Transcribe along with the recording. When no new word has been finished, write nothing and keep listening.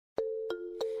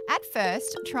At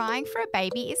first, trying for a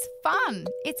baby is fun.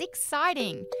 It's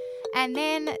exciting. And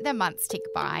then the months tick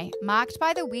by, marked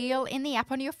by the wheel in the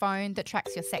app on your phone that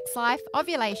tracks your sex life,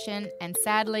 ovulation, and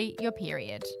sadly, your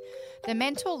period. The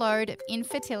mental load of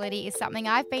infertility is something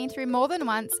I've been through more than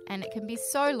once, and it can be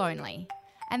so lonely.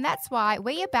 And that's why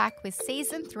we are back with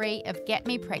Season 3 of Get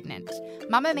Me Pregnant,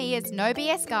 Mamamia's no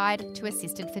BS guide to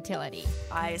assisted fertility.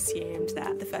 I assumed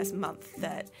that the first month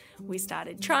that we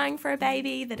started trying for a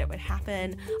baby, that it would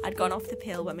happen. I'd gone off the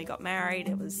pill when we got married.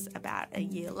 It was about a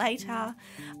year later.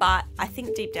 But I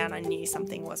think deep down I knew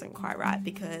something wasn't quite right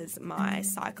because my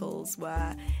cycles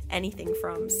were anything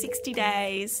from 60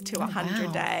 days to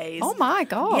 100 days. Oh my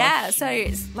God. Yeah, so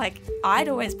it's like I'd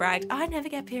always bragged, I never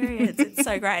get periods. It's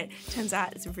so great. Turns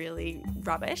out it's really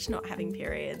rubbish not having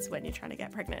periods when you're trying to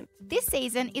get pregnant. This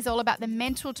season is all about the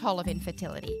mental toll of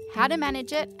infertility, how to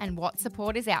manage it, and what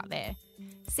support is out there.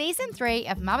 Season 3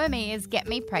 of Mamamia's Get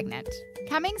Me Pregnant,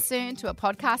 coming soon to a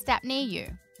podcast app near you.